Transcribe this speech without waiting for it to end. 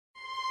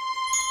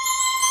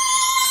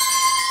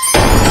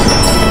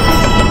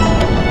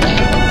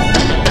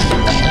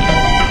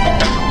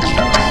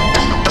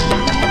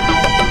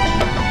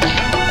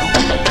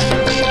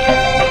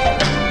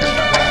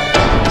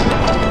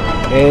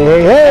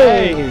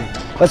Hey.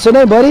 What's your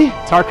name, buddy?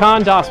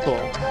 Tarkan Dospil.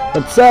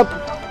 What's up?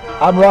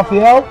 I'm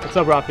Raphael. What's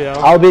up, Raphael?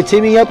 I'll be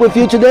teaming up with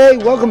you today.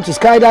 Welcome to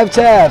Skydive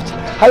Taft.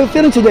 How are you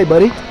feeling today,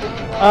 buddy?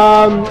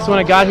 So when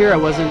I got here, I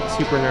wasn't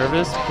super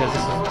nervous because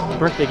this is a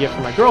birthday gift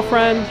for my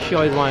girlfriend. She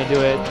always wanted to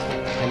do it,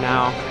 and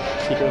now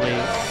secretly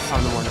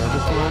I'm the more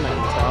nervous one. I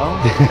can tell.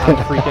 I'm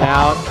freaking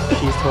out.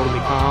 She's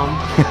totally calm.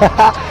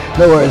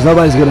 No worries,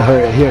 nobody's gonna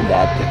hear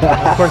that.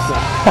 Of course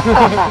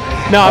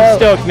not. No, I'm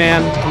stoked,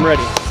 man. I'm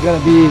ready. It's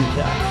gonna be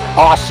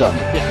awesome.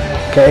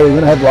 Yeah. Okay, we're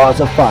gonna have lots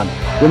of fun.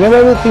 Remember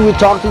everything we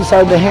talked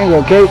inside the hangar,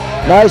 okay?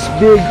 Nice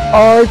big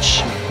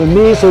arch for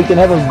me so we can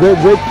have a great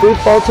free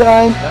fall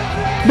time.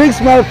 Big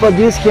smile for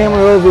this camera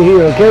over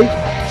here, okay?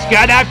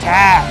 Skydive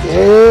Taft!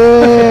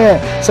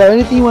 Yeah! So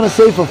anything you want to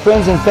say for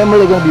friends and family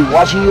that are going to be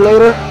watching you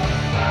later?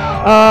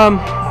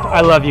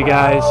 I love you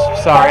guys.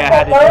 Sorry I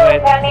had to do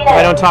it. If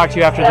I don't talk to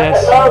you after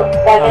this.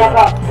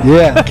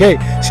 Yeah, okay.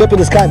 Ship in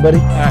the sky, buddy.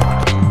 All right.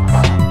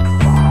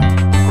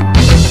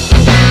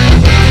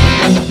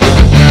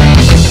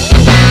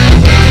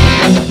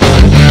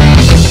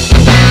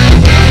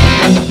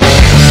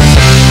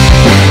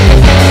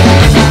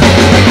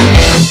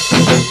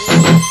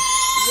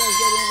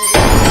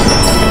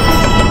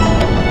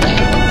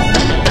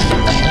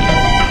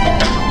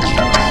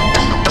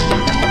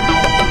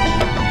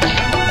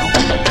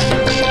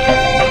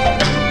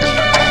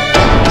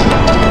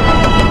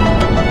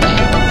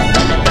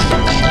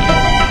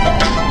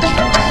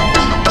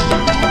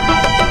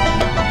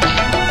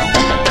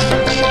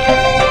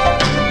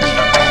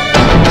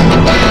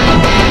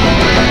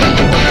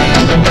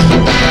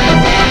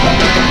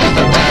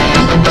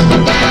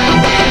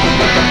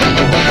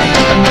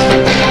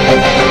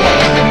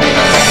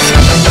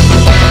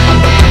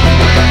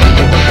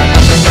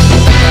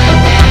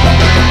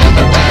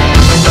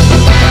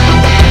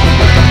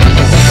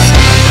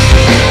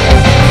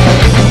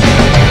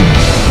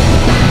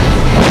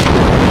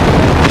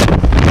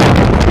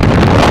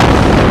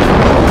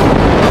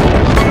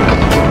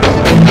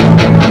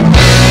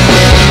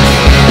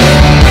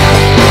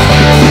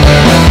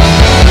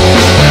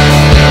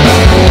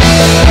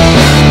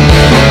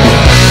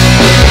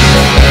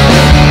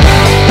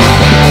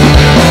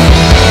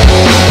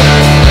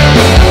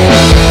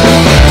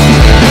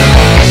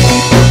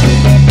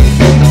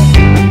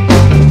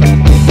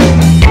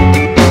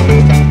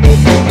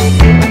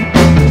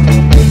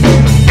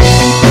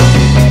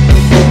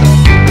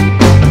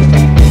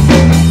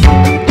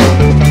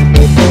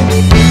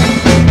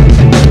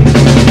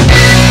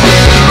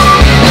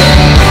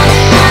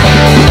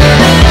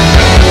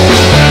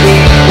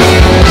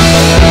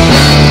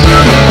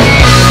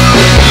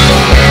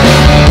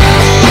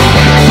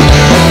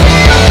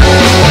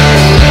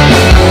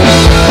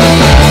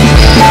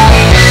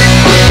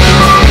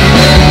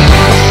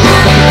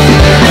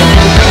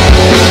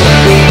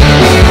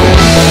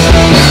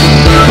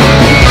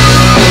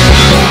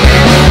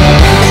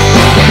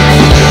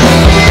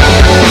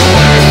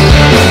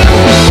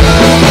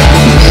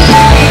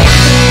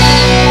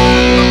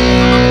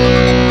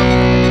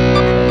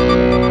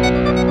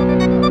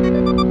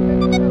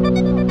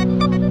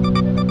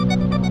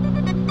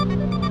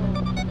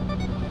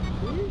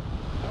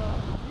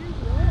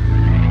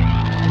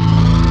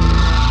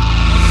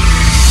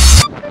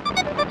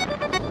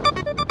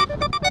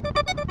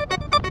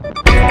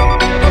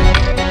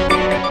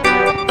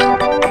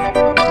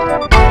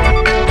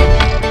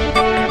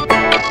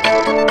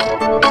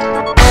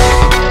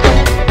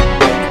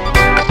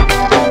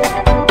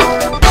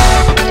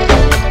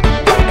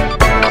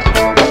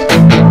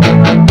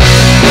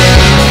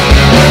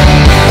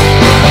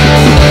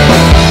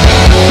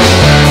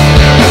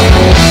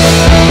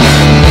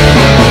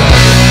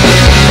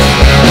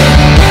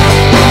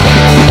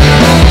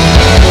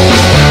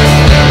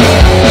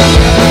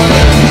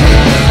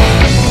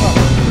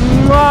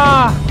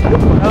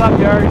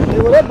 Hey,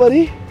 what up,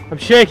 buddy? I'm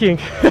shaking.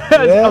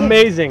 It's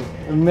amazing.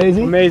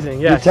 Amazing? Amazing,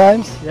 yeah. Good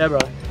times? Yeah, bro.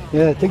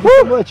 Yeah, thank you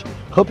so much.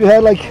 Hope you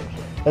had like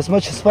as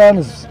much fun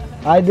as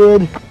I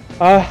did.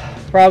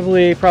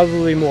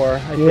 Probably more, I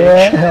think.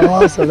 Yeah,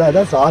 awesome.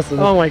 That's awesome.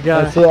 Oh my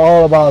God. That's what it's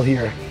all about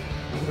here.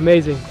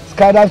 Amazing.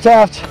 Skydive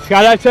Taft.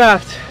 Skydive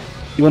Taft.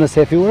 You want to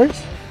say a few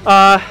words?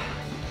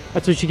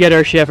 That's what you get,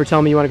 Earth Chef, for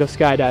telling me you want to go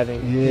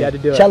skydiving. Yeah. You had to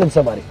do it. Challenge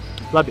somebody.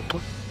 Love you.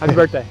 Happy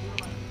birthday.